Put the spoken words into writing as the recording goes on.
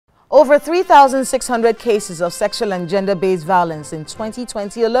Over 3,600 cases of sexual and gender-based violence in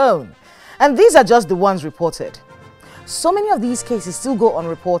 2020 alone. And these are just the ones reported. So many of these cases still go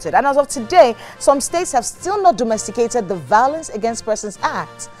unreported, and as of today, some states have still not domesticated the Violence Against Persons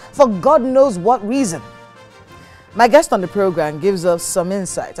Act for God knows what reason. My guest on the program gives us some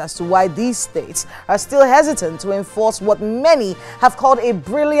insight as to why these states are still hesitant to enforce what many have called a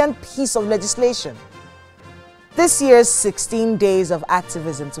brilliant piece of legislation. This year's 16 days of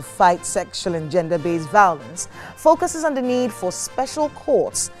activism to fight sexual and gender-based violence focuses on the need for special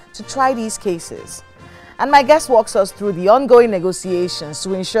courts to try these cases. And my guest walks us through the ongoing negotiations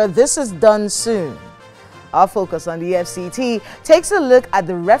to ensure this is done soon. Our focus on the FCT takes a look at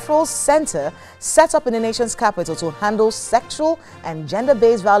the referral center set up in the nation's capital to handle sexual and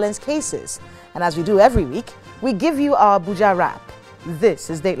gender-based violence cases. And as we do every week, we give you our Abuja wrap. This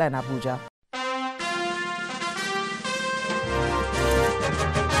is Dateline Abuja.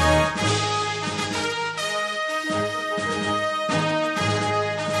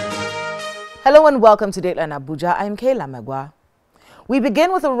 Hello and welcome to Dateline Abuja. I'm Kayla Magwa. We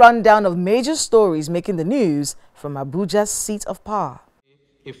begin with a rundown of major stories making the news from Abuja's seat of power.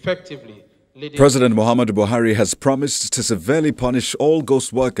 President Muhammadu Buhari has promised to severely punish all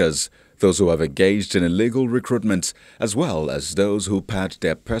ghost workers, those who have engaged in illegal recruitment, as well as those who pad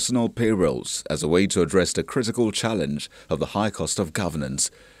their personal payrolls as a way to address the critical challenge of the high cost of governance.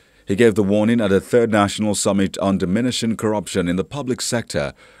 He gave the warning at the third National Summit on Diminishing Corruption in the Public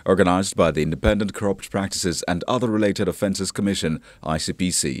Sector, organized by the Independent Corrupt Practices and Other Related Offences Commission,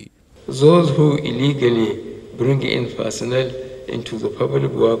 ICPC. Those who illegally bring in personnel into the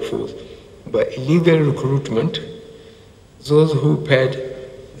public workforce by illegal recruitment, those who pad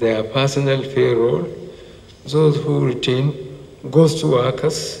their personal payroll, those who retain ghost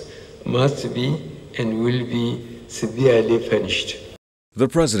workers must be and will be severely punished. The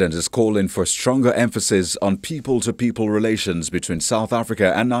president is calling for stronger emphasis on people-to-people relations between South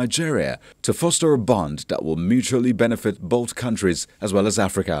Africa and Nigeria to foster a bond that will mutually benefit both countries as well as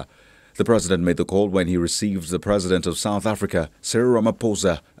Africa. The president made the call when he received the president of South Africa, Cyril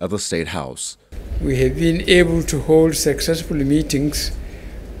Ramaphosa, at the State House. We have been able to hold successful meetings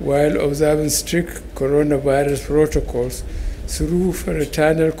while observing strict coronavirus protocols through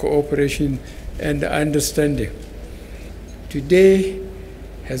fraternal cooperation and understanding. Today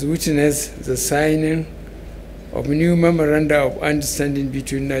has witnessed the signing of new memoranda of understanding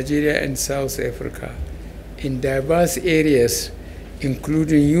between Nigeria and South Africa in diverse areas,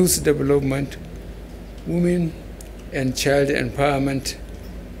 including youth development, women and child empowerment,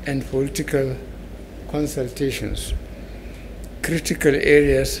 and political consultations, critical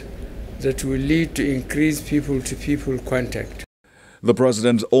areas that will lead to increased people-to-people contact. The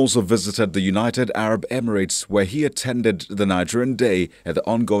president also visited the United Arab Emirates, where he attended the Nigerian Day at the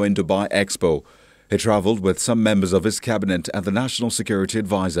ongoing Dubai Expo. He traveled with some members of his cabinet and the National Security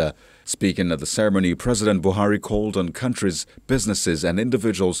Advisor. Speaking at the ceremony, President Buhari called on countries, businesses and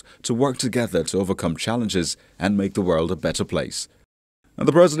individuals to work together to overcome challenges and make the world a better place. And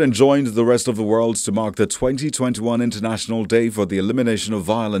the president joined the rest of the world to mark the 2021 International Day for the Elimination of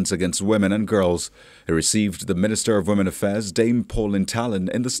Violence Against Women and Girls. He received the Minister of Women Affairs, Dame Pauline Talon,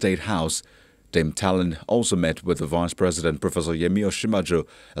 in the State House. Dame Talon also met with the Vice President, Professor Yemi Osinbajo,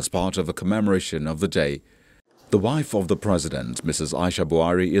 as part of a commemoration of the day. The wife of the president, Mrs. Aisha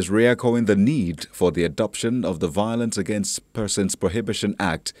Buhari, is re-echoing the need for the adoption of the Violence Against Persons Prohibition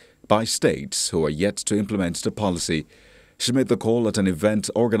Act by states who are yet to implement the policy. She made the call at an event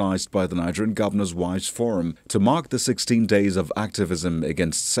organized by the Nigerian Governor's Wives Forum to mark the 16 days of activism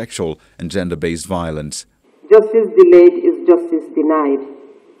against sexual and gender-based violence. Justice delayed is justice denied.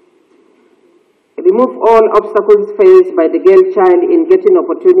 Remove all obstacles faced by the girl child in getting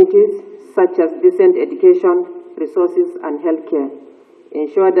opportunities such as decent education, resources and healthcare.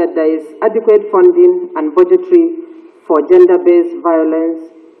 Ensure that there is adequate funding and budgetary for gender-based violence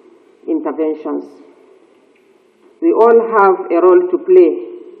interventions. We all have a role to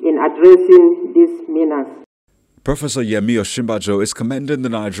play in addressing these menace. Professor Yemi Osinbajo is commending the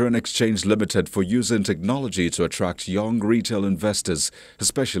Nigerian Exchange Limited for using technology to attract young retail investors,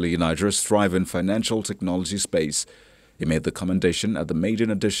 especially in Nigeria's thriving financial technology space. He made the commendation at the maiden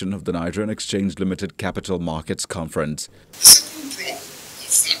edition of the Nigerian Exchange Limited Capital Markets Conference. The second prong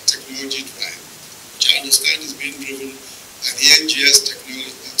of that technology drive, which I understand is being driven by the NGS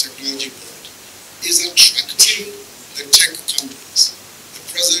Technology Board, is attracting the tech companies, the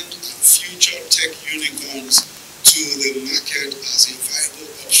present and future tech unicorns, to the market as a viable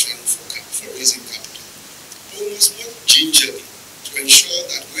option for raising capital. We must work gingerly to ensure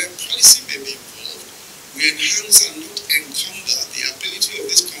that where policy may be involved, we enhance and not encumber the ability of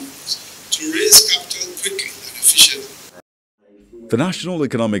these companies The National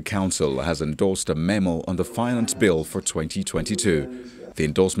Economic Council has endorsed a memo on the finance bill for 2022. The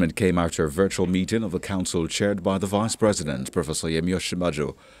endorsement came after a virtual meeting of the council chaired by the Vice President, Professor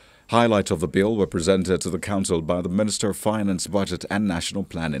Osinbajo. Highlights of the bill were presented to the council by the Minister of Finance, Budget and National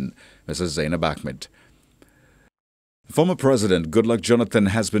Planning, Mrs. Zainab Ahmed. Former President Goodluck Jonathan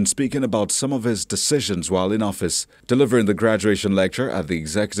has been speaking about some of his decisions while in office. Delivering the graduation lecture at the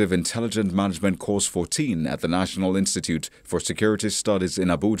Executive Intelligent Management Course 14 at the National Institute for Security Studies in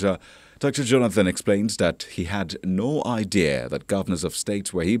Abuja, Dr. Jonathan explains that he had no idea that governors of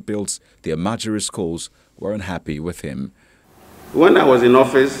states where he built the imaginary schools were unhappy with him. When I was in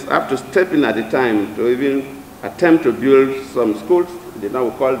office, I have to step in at the time to even attempt to build some schools. Now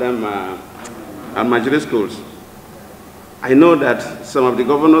we call them imaginary schools. I know that some of the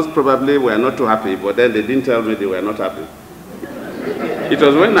governors probably were not too happy, but then they didn't tell me they were not happy. It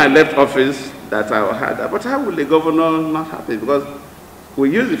was when I left office that I had, but how will the governor not happy? Because we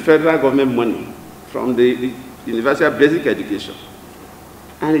use the federal government money from the University of Basic Education,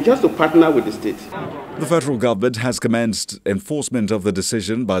 and it's just to partner with the state. The federal government has commenced enforcement of the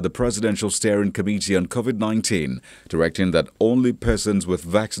decision by the Presidential Steering Committee on COVID-19, directing that only persons with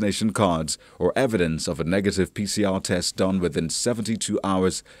vaccination cards or evidence of a negative PCR test done within 72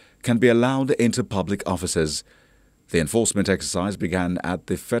 hours can be allowed into public offices. The enforcement exercise began at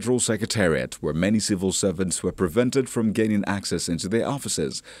the Federal Secretariat, where many civil servants were prevented from gaining access into their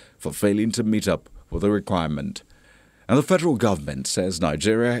offices for failing to meet up with the requirement. And the federal government says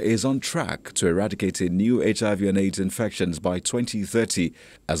Nigeria is on track to eradicating new HIV and AIDS infections by 2030,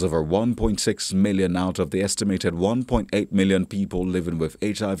 as over 1.6 million out of the estimated 1.8 million people living with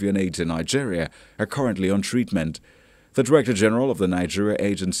HIV and AIDS in Nigeria are currently on treatment. The Director General of the Nigeria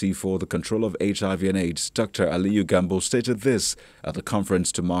Agency for the Control of HIV and AIDS, Dr. Aliyu Gambo, stated this at the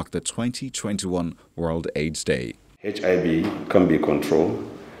conference to mark the 2021 World AIDS Day. HIV can be controlled,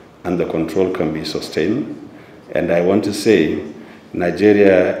 and the control can be sustained. And I want to say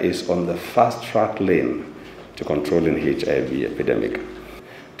Nigeria is on the fast-track lane to controlling HIV epidemic.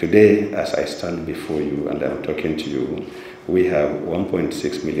 Today, as I stand before you and I'm talking to you, we have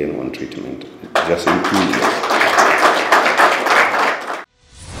 1.6 million on treatment just in 2 years.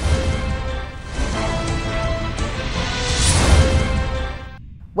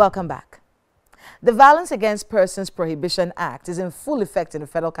 Welcome back. The Violence Against Persons Prohibition Act is in full effect in the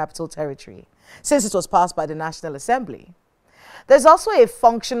Federal Capital Territory since it was passed by the National Assembly. There's also a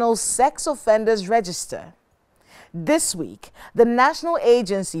functional sex offenders register. This week, the National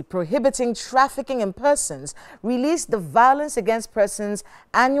Agency Prohibiting Trafficking in Persons released the Violence Against Persons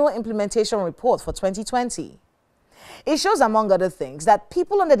Annual Implementation Report for 2020. It shows, among other things, that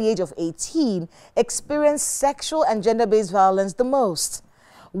people under the age of 18 experience sexual and gender-based violence the most.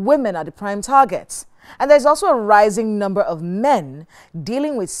 Women are the prime targets. And there's also a rising number of men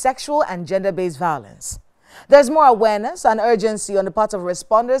dealing with sexual and gender-based violence. There's more awareness and urgency on the part of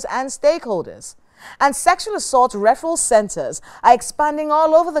responders and stakeholders. And sexual assault referral centers are expanding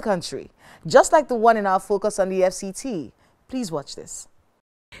all over the country, just like the one in our focus on the FCT. Please watch this.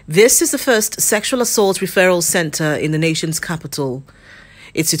 This is the first sexual assault referral center in the nation's capital.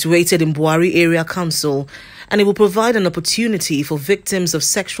 It's situated in Buhari Area Council, and it will provide an opportunity for victims of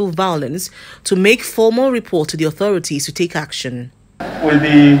sexual violence to make formal report to the authorities to take action. With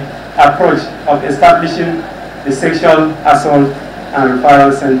the approach of establishing the sexual assault and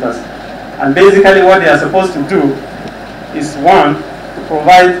referral centers. And basically what they are supposed to do is, one, to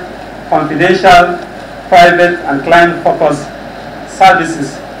provide confidential, private and client-focused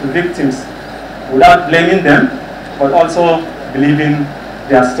services to victims without blaming them, but also believing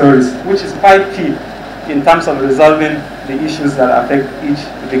their stories, which is quite key in terms of resolving the issues that affect each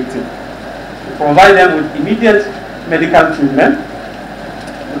victim. To provide them with immediate medical treatment,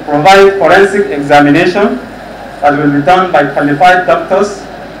 to provide forensic examination that will be done by qualified doctors,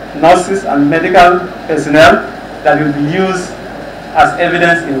 nurses and medical personnel that will be used as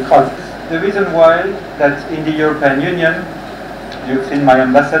evidence in court. The reason why that in the European Union, you've seen my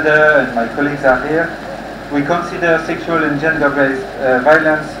ambassador and my colleagues are here, we consider sexual and gender-based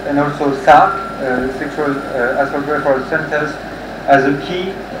violence and also SARC, sexual assault referral centers, as a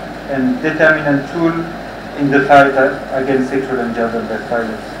key and determinant tool in the fight against sexual and gender-based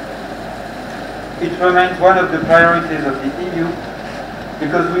violence. It remains one of the priorities of the EU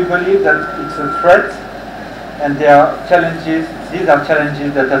because we believe that it's a threat and there are challenges, these are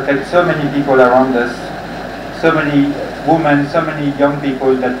challenges that affect so many people around us, so many women, so many young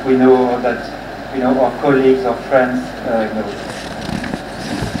people that we know, that our colleagues or friends know.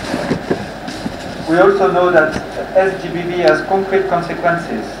 We also know that SGBV has concrete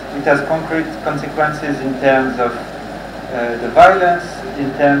consequences. It has concrete consequences in terms of the violence, in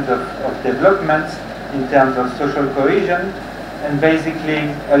terms of development, in terms of social cohesion, and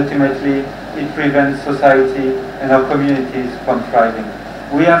basically, ultimately, it prevents society and our communities from thriving.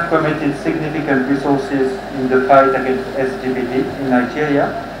 We have committed significant resources in the fight against SGBV in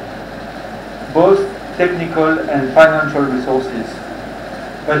Nigeria, both technical and financial resources.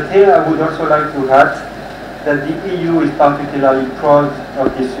 But here I would also like to add that the EU is particularly proud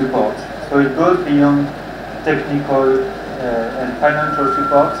of this support. So it goes beyond technical and financial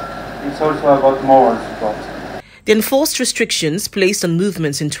support, it's also about moral support. The enforced restrictions placed on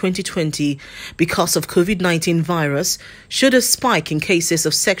movements in 2020 because of COVID-19 virus showed a spike in cases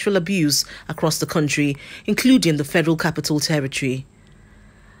of sexual abuse across the country, including the Federal Capital Territory.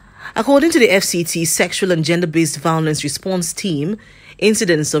 According to the FCT Sexual and Gender-Based Violence Response Team,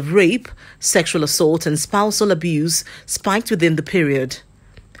 incidents of rape, sexual assault and spousal abuse spiked within the period.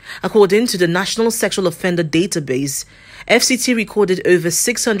 According to the National Sexual Offender Database, FCT recorded over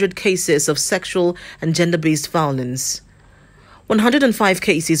 600 cases of sexual and gender-based violence. 105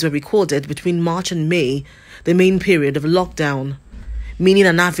 cases were recorded between March and May, the main period of lockdown, meaning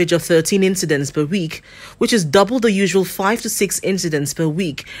an average of 13 incidents per week, which is double the usual 5 to 6 incidents per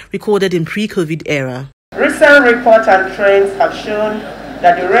week recorded in pre-COVID era. Recent reports and trends have shown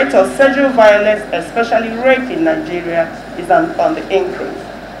that the rate of sexual violence, especially rape in Nigeria, is on the increase.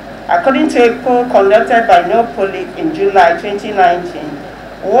 According to a poll conducted by NoPolice in July 2019,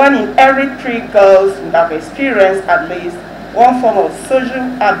 1 in every 3 girls would have experienced at least one form of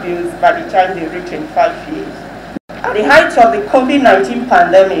sexual abuse by the time they reach 25 years. At the height of the COVID-19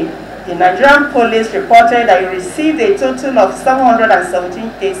 pandemic, the Nigerian police reported that it received a total of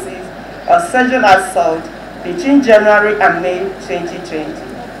 717 cases of sexual assault between January and May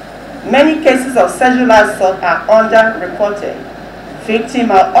 2020. Many cases of sexual assault are underreported. Victims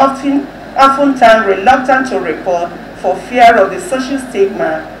are oftentimes reluctant to report for fear of the social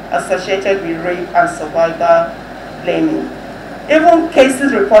stigma associated with rape and survivor blaming. Even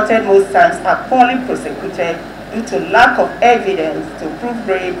cases reported most times are poorly prosecuted due to lack of evidence to prove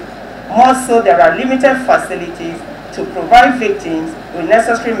rape. More so, there are limited facilities to provide victims with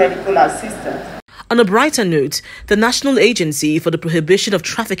necessary medical assistance. On a brighter note, the National Agency for the Prohibition of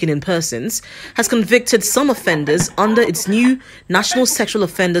Trafficking in Persons has convicted some offenders under its new National Sexual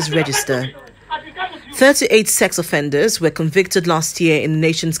Offenders Register. 38 sex offenders were convicted last year in the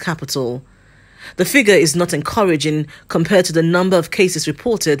nation's capital. The figure is not encouraging compared to the number of cases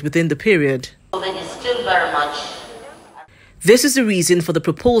reported within the period. This is the reason for the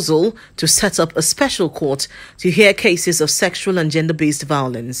proposal to set up a special court to hear cases of sexual and gender-based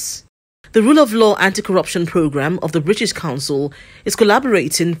violence. The Rule of Law Anti-Corruption Programme of the British Council is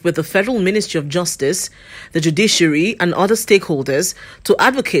collaborating with the Federal Ministry of Justice, the Judiciary and other stakeholders to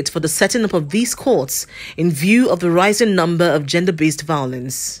advocate for the setting up of these courts in view of the rising number of gender-based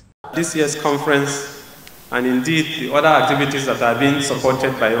violence. This year's conference, and indeed the other activities that are being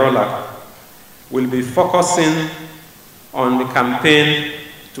supported by ROLAC, will be focusing on the campaign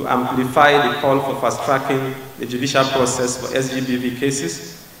to amplify the call for fast-tracking the judicial process for SGBV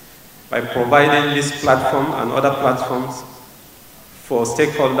cases, by providing this platform and other platforms for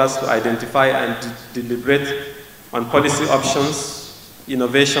stakeholders to identify and deliberate on policy options,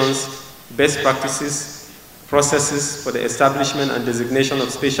 innovations, best practices, processes for the establishment and designation of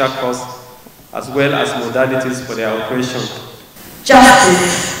special courts, as well as modalities for their operation.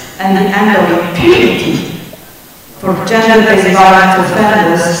 Justice and the end of impunity for gender-based violence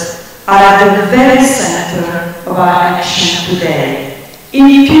offenders are at the very center of our action today.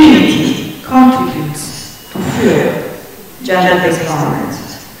 Impunity contributes to fuel gender-based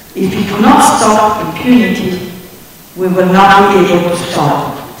violence. If we do not stop impunity, we will not be able to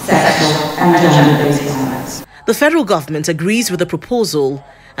stop sexual and gender-based violence. The federal government agrees with the proposal,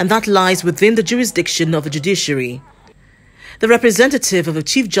 and that lies within the jurisdiction of the judiciary. The representative of the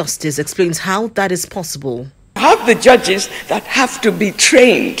Chief Justice explains how that is possible. Have the judges that have to be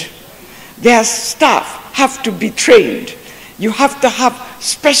trained. Their staff have to be trained. You have to have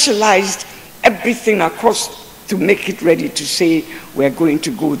specialized everything across to make it ready to say we're going to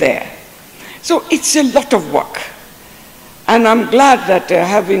go there. So it's a lot of work. And I'm glad that they're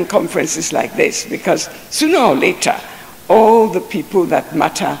having conferences like this, because sooner or later, all the people that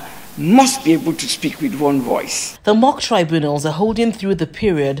matter must be able to speak with one voice. The mock tribunals are holding through the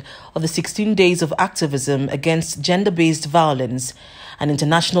period of the 16 days of activism against gender-based violence, an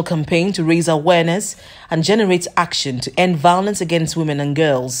international campaign to raise awareness and generate action to end violence against women and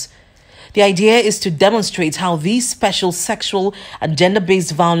girls. The idea is to demonstrate how these special sexual and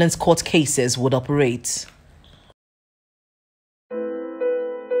gender-based violence court cases would operate.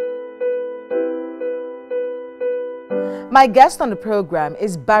 My guest on the program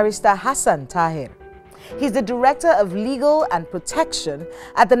is Barrister Hassan Tahir. He's the Director of Legal and Protection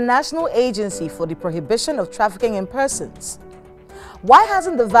at the National Agency for the Prohibition of Trafficking in Persons. Why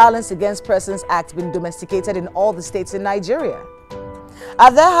hasn't the Violence Against Persons Act been domesticated in all the states in Nigeria?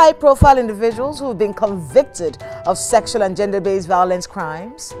 Are there high-profile individuals who have been convicted of sexual and gender-based violence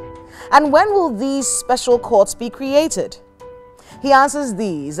crimes? And when will these special courts be created? He answers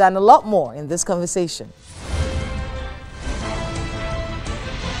these and a lot more in this conversation.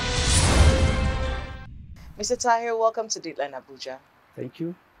 Mr. Tahir, welcome to Dateline Abuja. Thank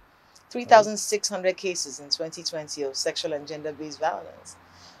you. 3,600 cases in 2020 of sexual and gender-based violence.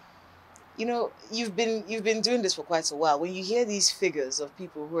 You know, you've been doing this for quite a while. When you hear these figures of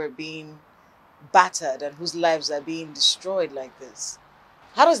people who are being battered and whose lives are being destroyed like this,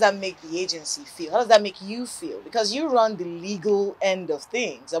 how does that make the agency feel? How does that make you feel? Because you run the legal end of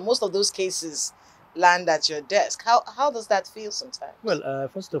things, and most of those cases land at your desk. How does that feel sometimes? Well,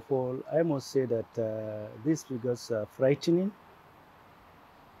 first of all, I must say that these figures are frightening.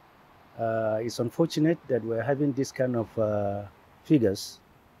 It's unfortunate that we're having this kind of figures,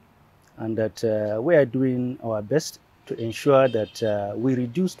 and that we are doing our best to ensure that we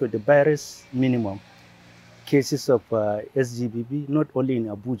reduce to the barest minimum cases of SGBV, not only in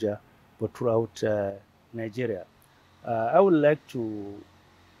Abuja, but throughout Nigeria. I would like to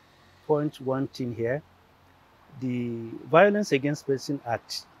point one thing here. The Violence Against Persons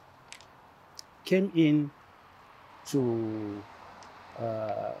Act came in to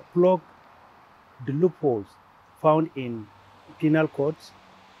plug the loopholes found in penal codes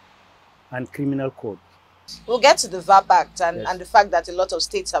and criminal code. We'll get to the VAP Act and, Yes. and the fact that a lot of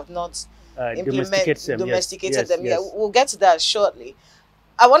states have not domesticated them. Yes. Yeah, we'll get to that shortly.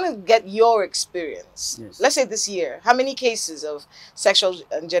 I want to get your experience. Yes. Let's say this year, how many cases of sexual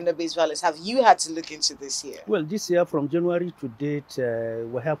and gender-based violence have you had to look into this year? Well, this year from January to date,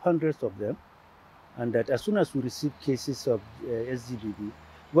 we have hundreds of them. And that as soon as we receive cases of SGBV,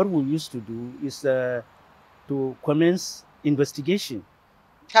 what we used to do is to commence investigation.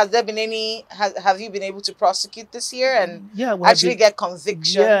 Has there been any, have you been able to prosecute this year and Yeah, we actually have been, get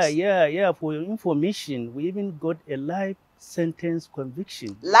convictions? Yeah. For your information, we even got a life sentence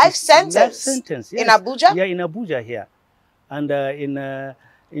conviction. Life sentence? Life sentence, yes. In Abuja? Yeah, in Abuja here. And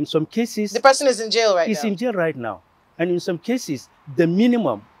in some cases... The person is in jail right now? He's in jail right now. And in some cases, the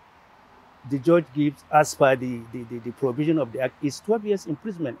minimum the judge gives as per the provision of the act is 12 years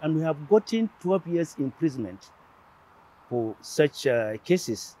imprisonment. And we have gotten 12 years imprisonment for such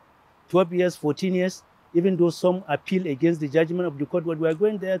cases. 12 years, 14 years, even though some appeal against the judgment of the court, but we are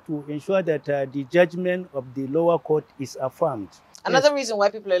going there to ensure that the judgment of the lower court is affirmed. Another reason why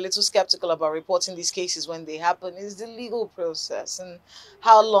people are a little skeptical about reporting these cases when they happen is the legal process and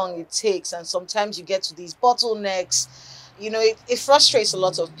how long it takes. And sometimes you get to these bottlenecks. You know, it frustrates a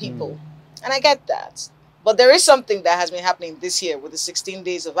lot of people. And I get that. But there is something that has been happening this year with the 16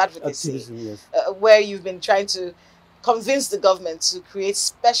 days of advocacy, Activism, yes. where you've been trying to convince the government to create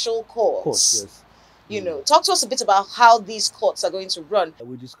special courts. Yes. You know, talk to us a bit about how these courts are going to run.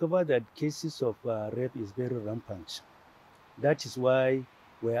 We discovered that cases of rape is very rampant. That is why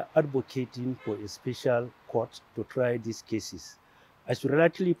we are advocating for a special court to try these cases. As you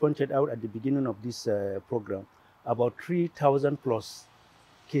rightly pointed out at the beginning of this program, about 3,000 plus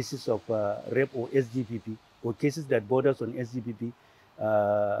cases of rape or SGBV, or cases that borders on SGBV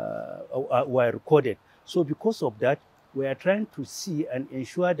were recorded. So because of that, we are trying to see and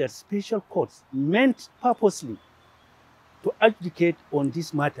ensure that special courts meant purposely to advocate on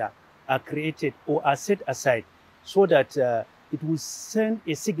this matter are created or are set aside so that it will send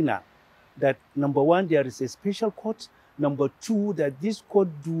a signal that, number one, there is a special court. Number two, that this court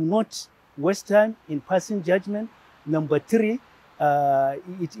do not waste time in passing judgment. Number three,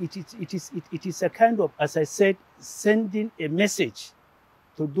 it is a kind of, as I said, sending a message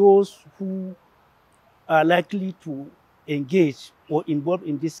to those who are likely to engage or involved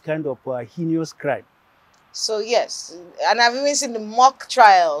in this kind of heinous crime. So yes, and I've even seen the mock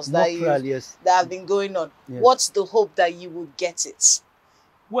trials that have been going on. Yes. What's the hope that you will get it?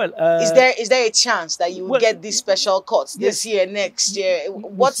 Well, is there a chance that you will get these special courts this year, next year?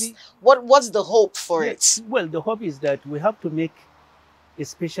 What's the hope for it? Well, the hope is that we have to make a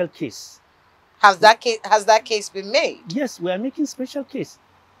special case. Has that case been made? Yes, we are making special case.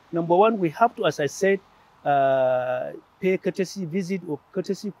 Number one, we have to, as I said, pay courtesy visit or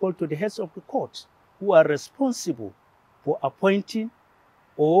courtesy call to the heads of the court who are responsible for appointing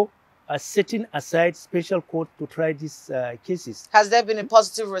or setting aside special court to try these cases. Has there been a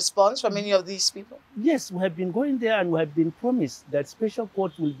positive response from any of these people? Yes, we have been going there and we have been promised that special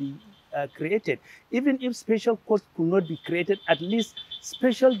court will be created. Even if special courts could not be created, at least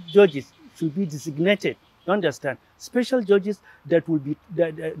special judges should be designated. You understand? Special judges that will be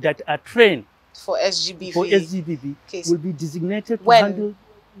that are trained for SGBV. For SGBV will be designated to handle.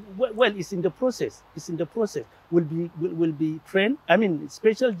 Well, it's in the process. It's in the process. Will be trained. I mean,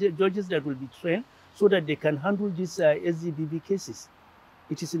 special judges that will be trained so that they can handle these SGBV cases.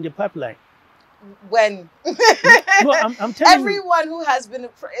 It is in the pipeline. When? No, I'm telling everyone who has been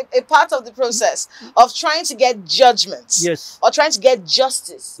a part of the process of trying to get judgments, yes, or trying to get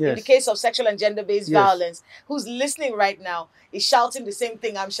justice, yes, in the case of sexual and gender-based yes, violence, who's listening right now is shouting the same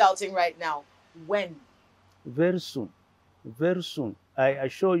thing I'm shouting right now. When? Very soon. Very soon. I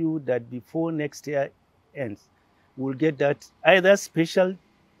assure you that before next year ends, we'll get that either special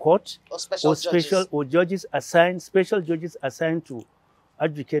court or special judges assigned, special judges assigned to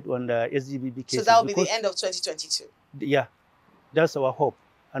advocate on the SGBV cases. So that will be the end of 2022. Yeah, that's our hope,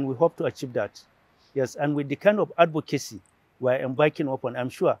 and we hope to achieve that. Yes, and with the kind of advocacy we're embarking upon, I'm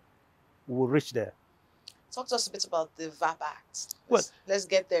sure we will reach there. Talk to us a bit about the VAP Act. Well, let's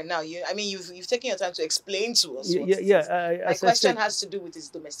get there now. You've taken your time to explain to us. My question has to do with its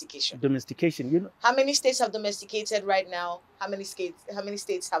domestication. Domestication, How many states have domesticated right now? How many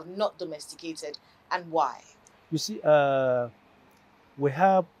states have not domesticated, and why? You see, we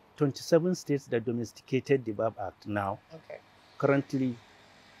have 27 states that domesticated the VAP Act now. Okay. Currently,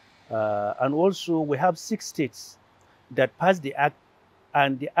 and also we have 6 states that passed the act,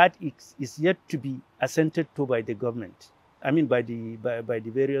 and the act is yet to be assented to by the government. I mean, by the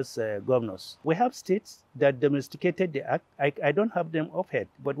various governors. We have states that domesticated the act. I don't have them offhand,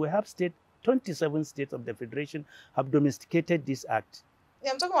 but we have 27 states of the federation have domesticated this act.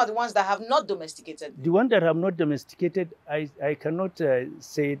 Yeah, I'm talking about the ones that have not domesticated. The ones that have not domesticated, I cannot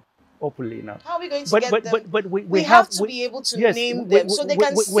say it openly now. How are we going to get them? But we have to be able to name them so they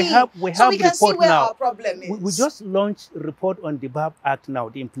can see. So we can see where our problem is. We just launched a report on the VAP Act now,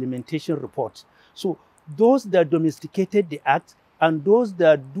 the implementation report. So those that domesticated the act and those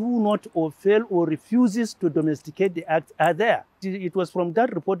that do not or fail or refuses to domesticate the act are there. It was from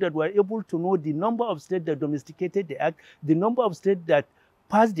that report that we were able to know the number of states that domesticated the act, the number of states that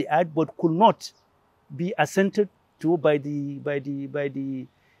passed the act but could not be assented to by their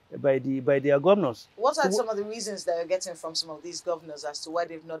governors. What are some of the reasons that you're getting from some of these governors as to why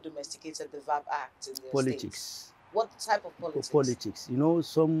they've not domesticated the VAP Act in their politics. States? What type of politics? Politics. You know,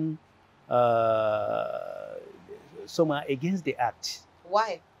 some are against the act.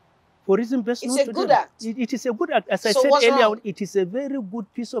 Why? For reason best known to them. It's a good act. It is a good act. As I said earlier, it is a very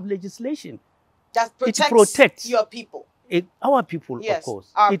good piece of legislation. That protects your people. Our people, yes, of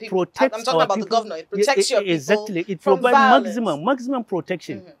course. Our it people. protects I'm talking about people. The governor. It protects your people. Exactly. It from provides maximum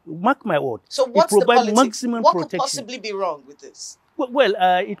protection. Mark my word. So what's the politics? Maximum what protection. Could possibly be wrong with this? Well,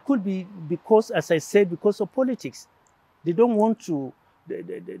 it could be because, as I said, because of politics. They don't want to.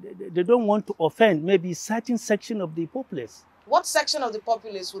 They don't want to offend maybe a certain section of the populace. What section of the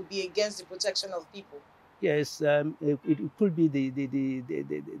populace would be against the protection of people? Yes, it could be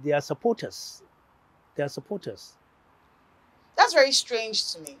their supporters. Their supporters. That's very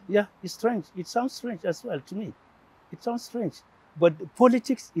strange to me. Yeah, it's strange. It sounds strange as well to me. It sounds strange. But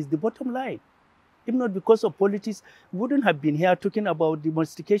politics is the bottom line. If not because of politics, we wouldn't have been here talking about the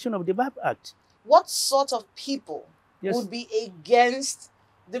domestication of the VAP Act. What sort of people would be against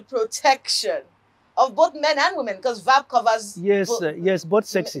the protection of both men and women? Because VAP covers both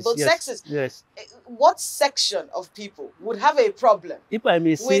sexes. Both sexes. Yes. What section of people would have a problem if I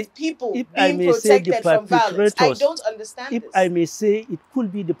may say, with people being protected from violence? I don't understand this. If I may say, it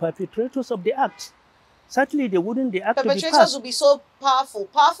could be the perpetrators of the act. Certainly, they wouldn't the act to be passed. Perpetrators would be so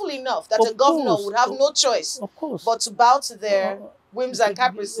powerful enough that a governor would have no choice but to bow to their whims and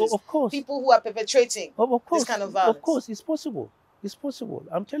caprices. Of course. People who are perpetrating this kind of violence. Of course, it's possible. It's possible.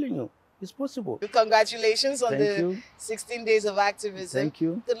 I'm telling you, it's possible. Congratulations on the 16 days of activism. Thank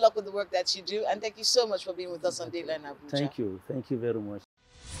you. Good luck with the work that you do. And thank you so much for being with us on Dateline Abuja. Thank you. Thank you very much.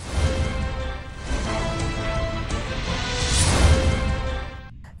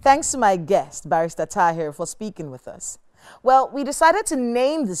 Thanks to my guest, Barrister Tahir, for speaking with us. Well, we decided to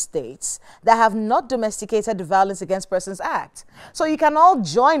name the states that have not domesticated the Violence Against Persons Act. So you can all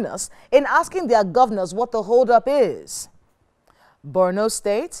join us in asking their governors what the holdup is. Borno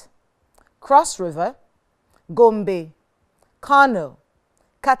State, Cross River, Gombe, Kano,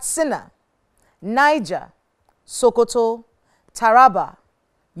 Katsina, Niger, Sokoto, Taraba,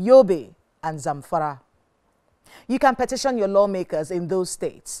 Yobe, and Zamfara. You can petition your lawmakers in those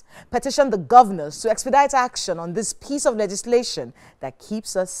states. Petition the governors to expedite action on this piece of legislation that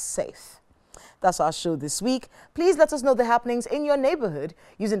keeps us safe. That's our show this week. Please let us know the happenings in your neighborhood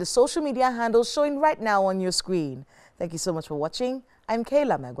using the social media handles showing right now on your screen. Thank you so much for watching. I'm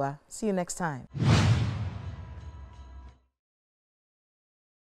Kayla Megwa. See you next time.